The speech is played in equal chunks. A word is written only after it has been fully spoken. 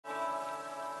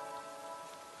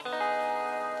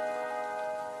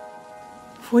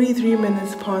43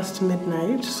 minutes past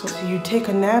midnight. So you take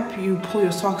a nap, you pull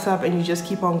your socks up, and you just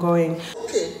keep on going.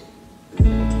 Okay.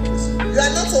 You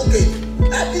are not okay.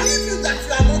 I believe you that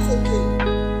you are not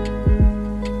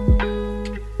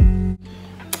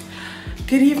okay.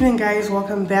 Good evening, guys.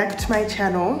 Welcome back to my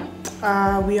channel.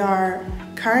 We are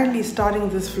currently starting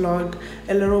this vlog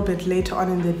a little bit later on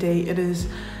in the day. It is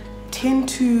 10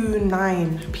 to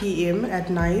 9 p.m. at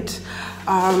night.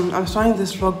 I'm starting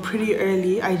this vlog pretty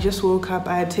early. I just woke up.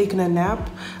 I had taken a nap.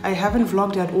 I haven't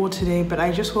vlogged at all today, but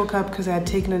I just woke up because I had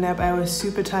taken a nap. I was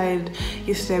super tired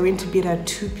yesterday. I went to bed at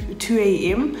 2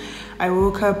 a.m. I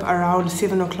woke up around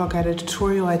 7 o'clock. I had a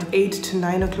tutorial at 8 to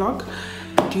 9 o'clock.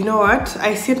 Do you know what?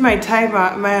 I set my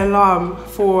timer, my alarm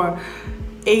for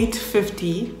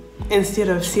 8:50 instead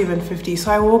of 7:50.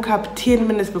 So I woke up 10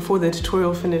 minutes before the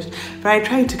tutorial finished. But I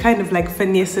tried to kind of like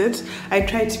finesse it. I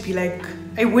tried to be like,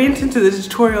 I went into the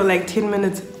tutorial like 10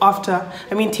 minutes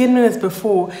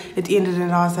before it ended, and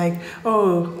I was like,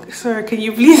 oh, sir, can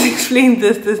you please explain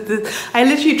this? I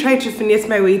literally tried to finesse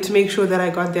my way to make sure that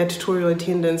I got that tutorial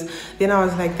attendance. Then I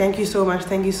was like, thank you so much,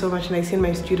 and I sent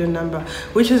my student number,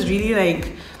 which is really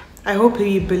like, I hope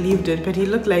he believed it, but he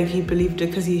looked like he believed it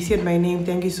because he said my name,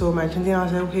 thank you so much. And then I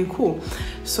was like, okay, cool.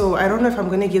 So I don't know if I'm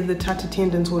going to give the TAT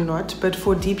attendance or not, but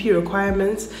for DP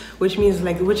requirements, which is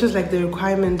like the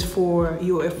requirement for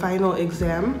your final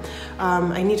exam,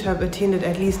 I need to have attended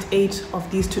at least 8 of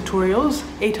these tutorials,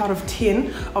 8 out of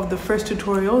 10 of the first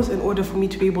tutorials in order for me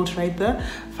to be able to write the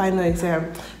final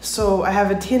exam. So I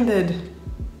have attended,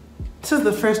 this is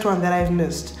the first one that I've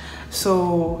missed.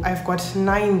 So I've got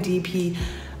 9 DP,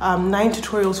 9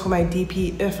 tutorials for my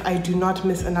DP if I do not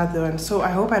miss another one. So I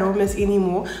hope I don't miss any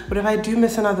more, but if I do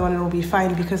miss another one, it will be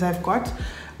fine because I've got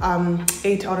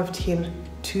 8 out of 10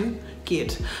 to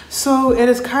get. So it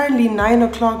is currently 9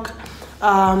 o'clock.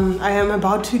 I am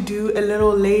about to do a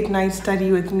little late night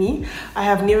study with me. I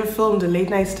have never filmed a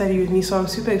late night study with me, so I'm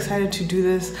super excited to do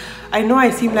this. I know I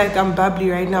seem like I'm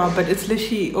bubbly right now, but it's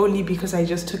literally only because I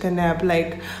just took a nap.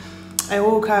 Like, I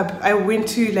woke up, I went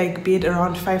to like bed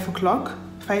around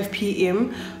 5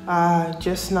 p.m.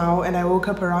 Just now, and I woke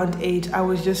up around 8. I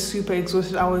was just super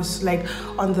exhausted. I was like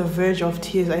on the verge of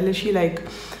tears. I literally like,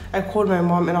 I called my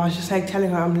mom and I was just like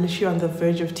telling her I'm literally on the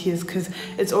verge of tears because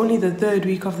it's only the 3rd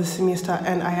week of the semester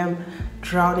and I am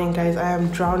drowning, guys. I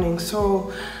am drowning.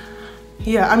 So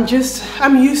yeah, I'm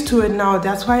used to it now.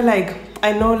 That's why, like,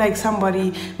 I know like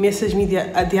somebody messaged me the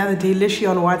other day literally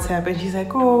on WhatsApp, and she's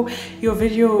like, oh, your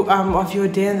video of your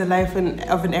day in the life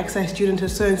of an XI student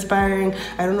is so inspiring.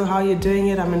 I don't know how you're doing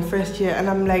it. I'm in 1st year. And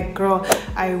I'm like, girl,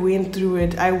 I went through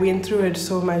it. I went through it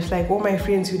so much. Like, all my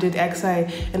friends who did XI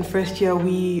in 1st year,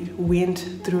 we went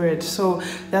through it. So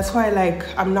that's why, like,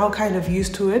 I'm now kind of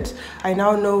used to it. I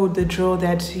now know the drill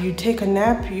that you take a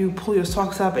nap, you pull your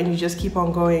socks up, and you just keep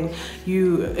on going.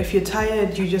 If you're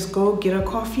tired, you just go get a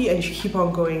coffee and you keep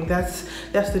on going. That's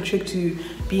the trick to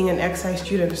being an XI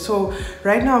student. So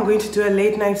right now I'm going to do a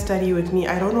late night study with me.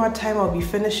 I don't know what time I'll be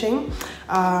finishing.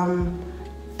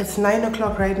 It's 9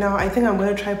 o'clock right now. I think I'm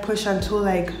going to try push until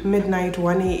like midnight,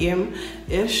 1 a.m.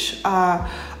 ish.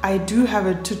 I do have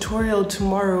a tutorial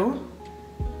tomorrow.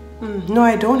 No,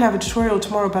 I don't have a tutorial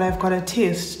tomorrow, but I've got a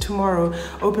test tomorrow,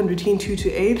 open between 2 to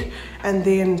 8, and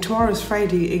then tomorrow is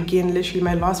Friday again. Literally,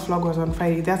 my last vlog was on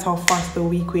Friday. That's how fast the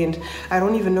week went. I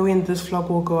don't even know when this vlog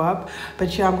will go up,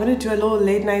 but yeah, I'm gonna do a little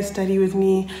late night study with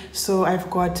me. So I've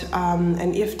got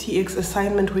an FTX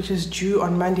assignment which is due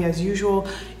on Monday as usual,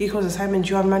 equals assignment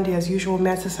due on Monday as usual,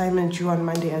 maths assignment due on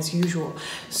Monday as usual.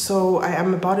 So I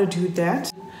am about to do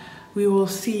that. We will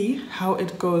see how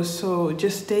it goes. So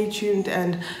just stay tuned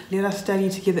and let us study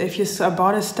together. If you're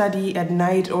about to study at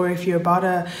night, or if you're about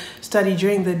to study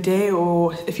during the day,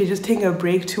 or if you're just taking a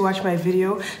break to watch my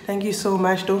video, thank you so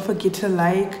much. Don't forget to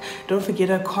like, don't forget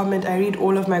to comment. I read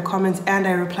all of my comments and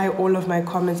I reply all of my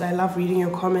comments. I love reading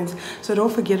your comments. So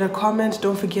don't forget to comment,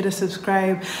 don't forget to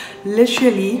subscribe.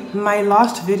 Literally, my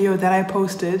last video that I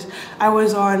posted, I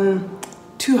was on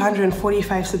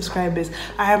 245 subscribers.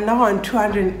 I am now on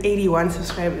 281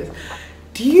 subscribers.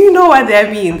 Do you know what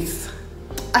that means?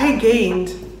 I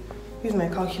gained, here's my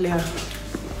calculator.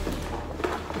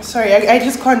 Sorry, I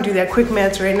just can't do that quick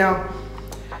maths right now.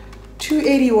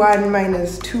 281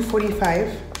 minus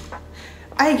 245.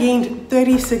 I gained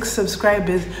 36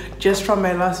 subscribers just from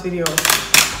my last video.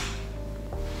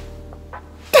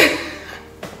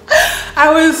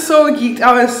 I was so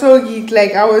geeked.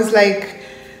 Like, I was like,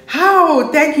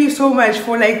 how? Thank you so much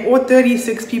for like all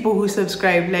 36 people who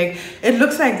subscribe. Like, it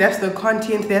looks like that's the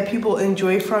content that people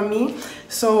enjoy from me.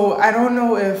 So I don't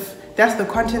know if that's the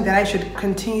content that I should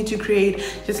continue to create.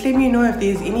 Just let me know if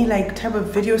there's any like type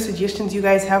of video suggestions you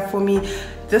guys have for me.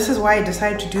 this is why I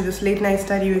decided to do this late night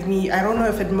study with me. I don't know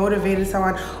if it motivated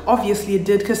someone. Obviously it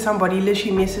did, because somebody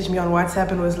literally messaged me on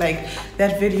WhatsApp and was like,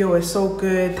 that video is so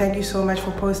good, thank you so much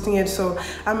for posting it. So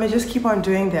I'm gonna just keep on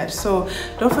doing that. So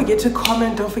don't forget to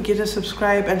comment, don't forget to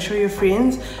subscribe and show your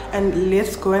friends, and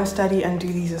let's go and study and do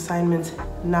these assignments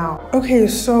now. Okay,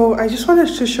 so I just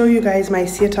wanted to show you guys my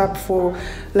setup for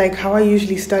like how I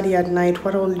usually study at night,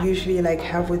 what I'll usually like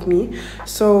have with me.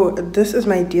 So this is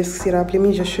my desk setup. Let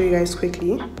me just show you guys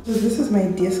quickly. So this is my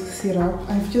desk setup.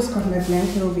 I've just got my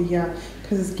blanket over here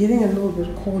because it's getting a little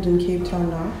bit cold in Cape Town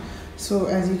now. So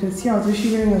as you can see, I was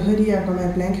actually wearing a hoodie. I've got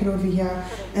my blanket over here,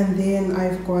 and then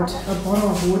I've got a bottle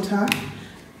of water,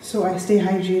 so I stay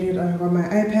hydrated. I've got my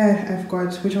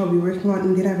iPad, which I'll be working on,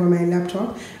 and then I've got my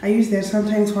laptop. I use that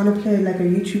sometimes when I want to play like a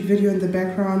YouTube video in the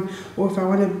background, or if I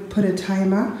want to put a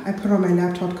timer, I put on my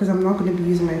laptop because I'm not going to be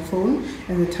using my phone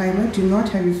as a timer. Do not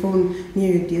have your phone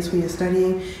near your desk when you're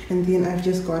studying. And then I've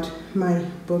just got my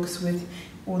books with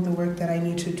all the work that I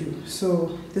need to do.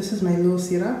 So this is my little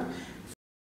setup.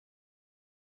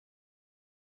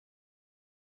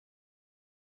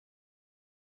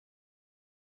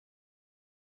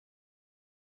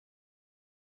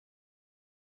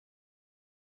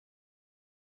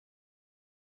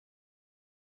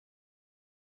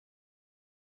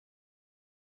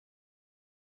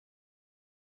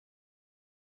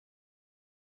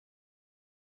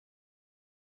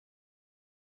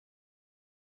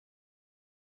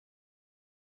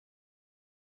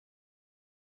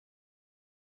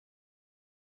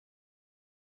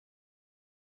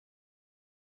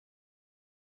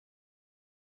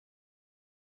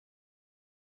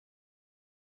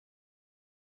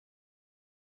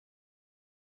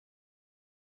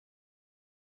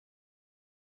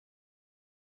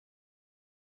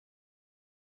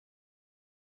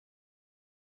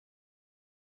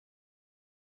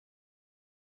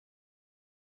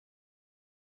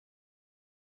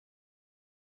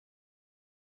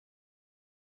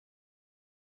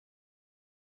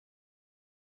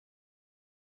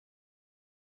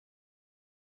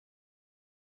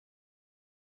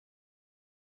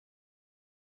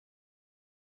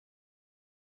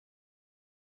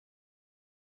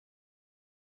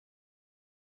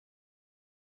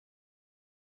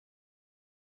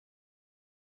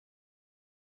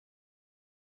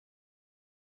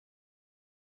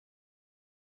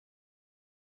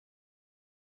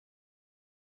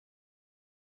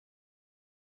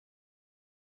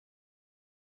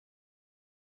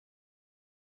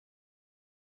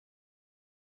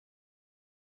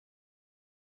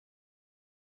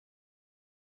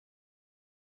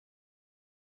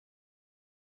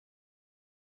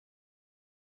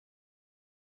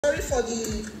 Sorry for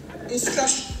the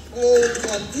instruction. Oh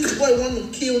God, this boy want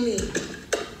to kill me.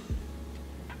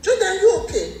 Jordan, are you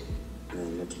okay? No,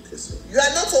 I'm not okay, sir. You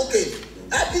are not okay.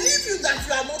 I believe you that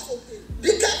you are not okay.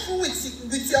 Be careful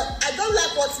with your. I don't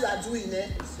like what you are doing, eh?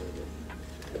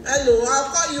 Hello,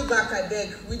 I'll call you back. I beg.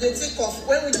 We dey take off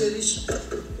when we dey reach.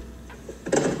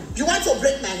 You want to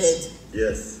break my head?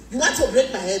 Yes. You want to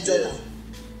break my head, Jordan? Yes.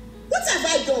 What have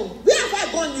I done? Where have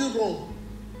I gone you wrong?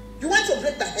 You want to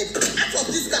break my head? Out of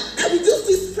this guy. I will use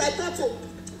this striker to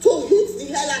hit the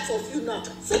hell out of you now,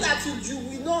 so that you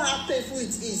will know how painful it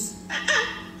is. And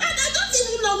I don't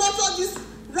even know what all this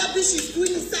rubbish is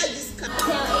doing inside this car.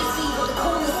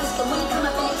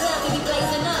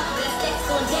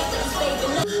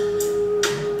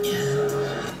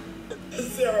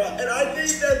 Sarah, and I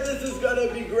think that this is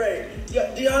gonna be great.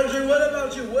 Yeah, DeAndre, what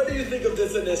about you? What do you think of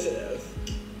this initiative?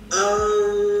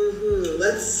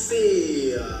 Let's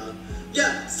see.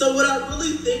 Yeah, so what I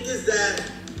really think is that.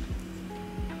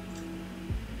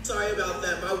 Sorry about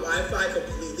that. My Wi-Fi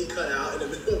completely cut out in the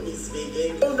middle of me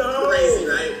speaking. Oh no! Crazy,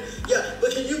 right? Yeah,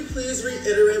 but can you please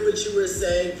reiterate what you were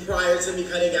saying prior to me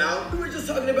cutting out? We were just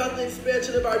talking about the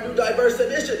expansion of our new diverse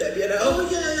initiative, you know? Oh,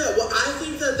 yeah. Well, I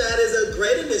think that that is a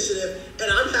great initiative, and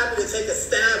I'm happy to take a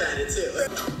stab at it, too.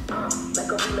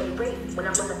 Like a relay race when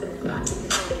I run up in the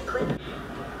spot, they click.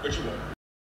 What you want?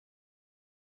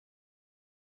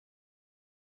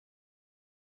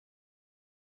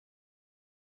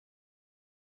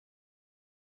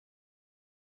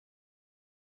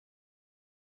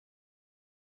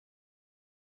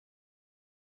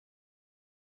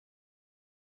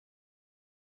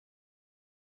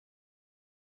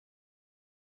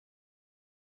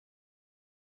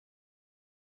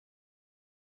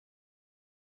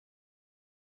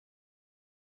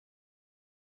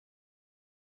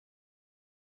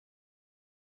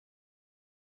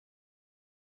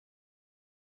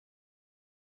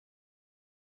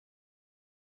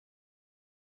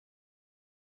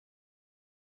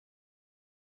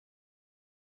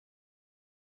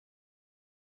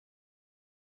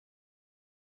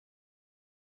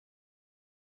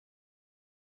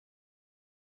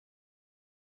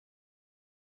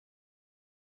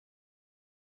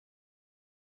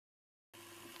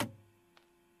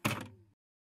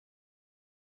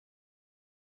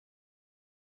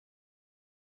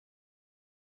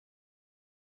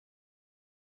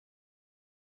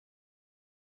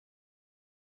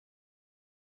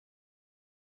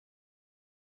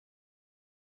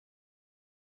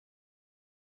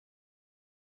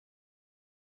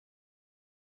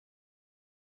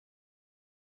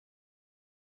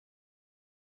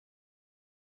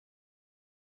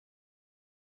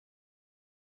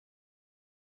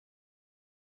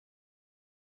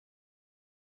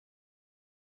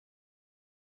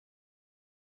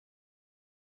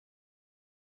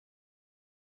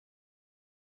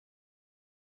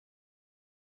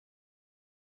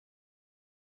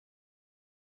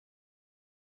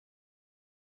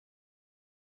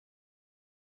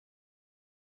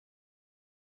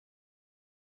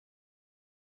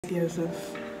 honestly as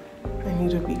if I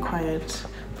need to be quiet,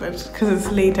 but because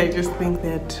it's late, I just think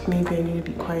that maybe I need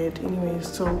to be quiet anyways.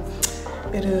 So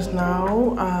it is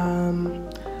now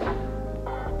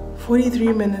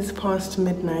 43 minutes past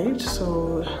midnight,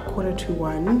 so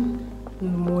 1:45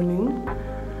 in the morning.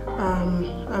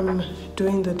 I'm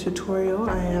doing the tutorial.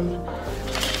 I am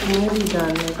nearly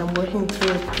done. Like, I'm working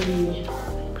through it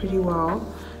pretty well.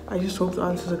 I just hope the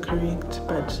answers are correct,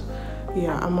 but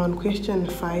yeah, I'm on question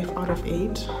 5 out of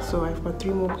 8, so I've got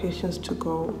 3 more questions to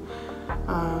go.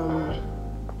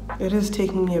 It is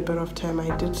taking me a bit of time.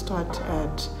 I did start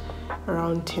at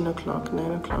around 10 o'clock,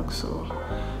 9 o'clock, so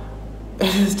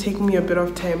it is taking me a bit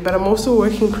of time, but I'm also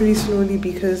working pretty slowly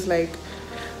because, like,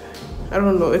 I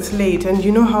don't know, it's late, and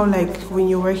you know how, like, when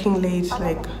you're working late,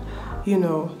 like, you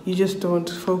know, you just don't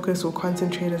focus or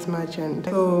concentrate as much. And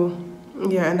so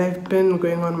yeah, and I've been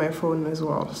going on my phone as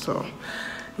well. So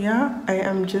yeah, I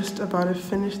am just about to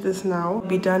finish this now.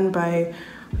 Be done by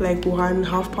like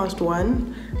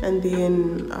 1:30, and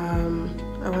then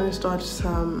I want to start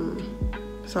some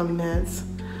nads.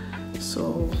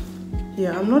 So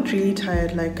yeah, I'm not really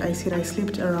tired. Like I said, I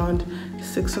slept around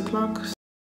 6 o'clock.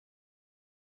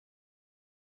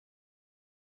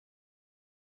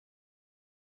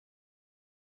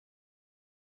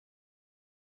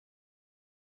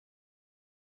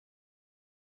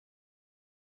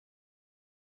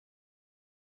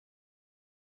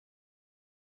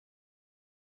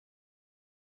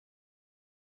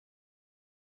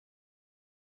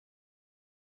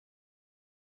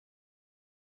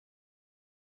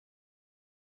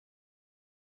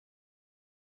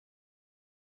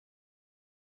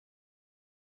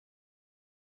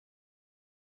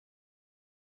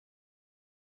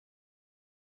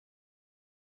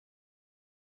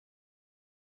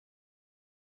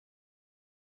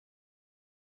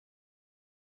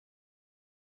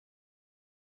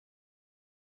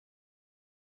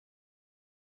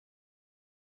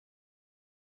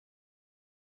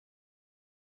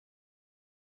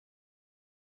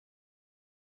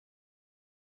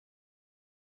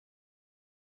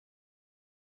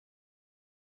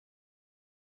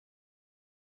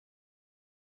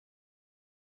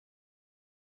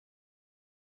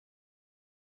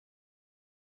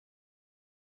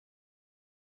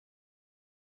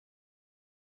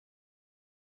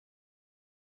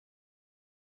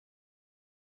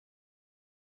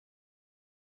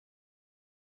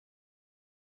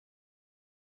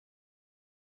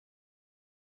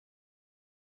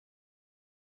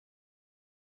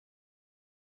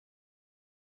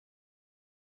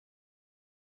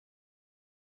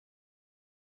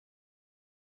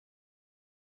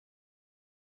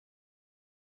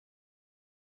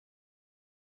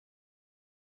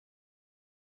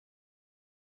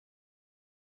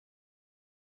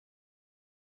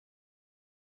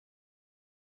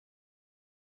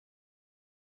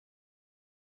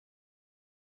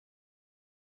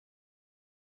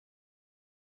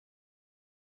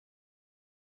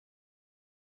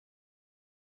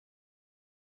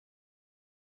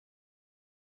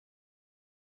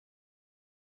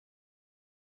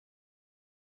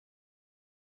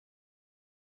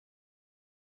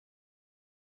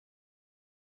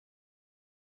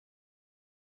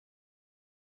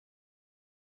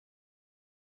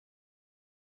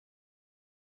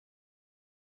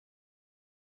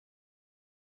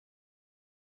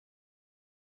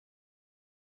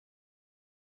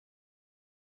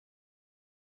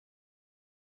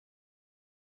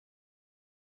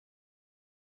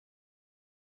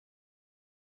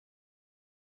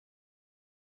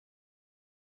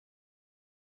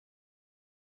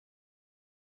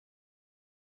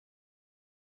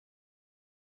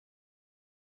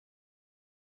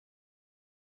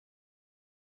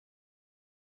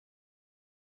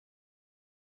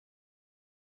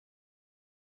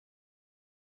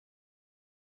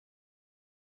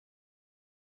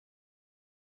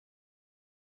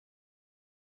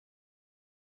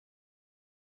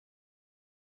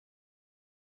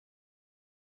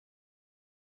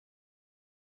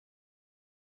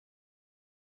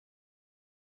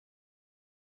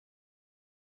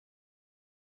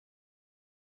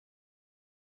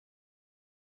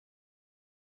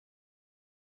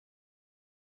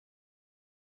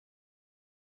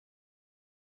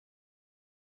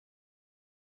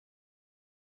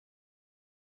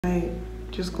 I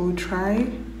just go try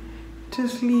to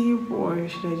sleep, or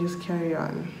should I just carry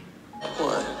on?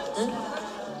 What?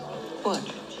 What?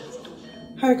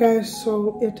 Hi guys,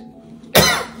 so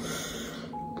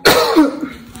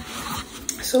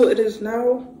it is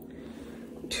now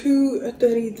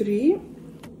 2:33.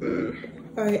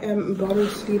 I am about to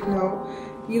sleep now.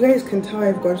 You guys can tell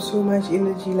I've got so much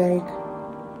energy. Like,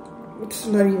 it's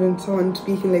not even someone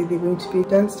speaking like they're going to be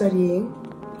done studying.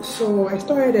 So I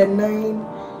started at 9.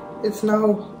 It's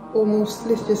now almost,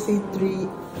 let's just say 3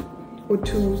 or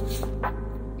 2.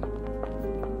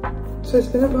 So it's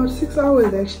been about 6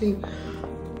 hours actually.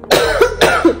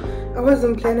 I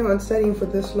wasn't planning on studying for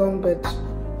this long, but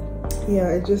yeah,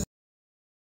 I just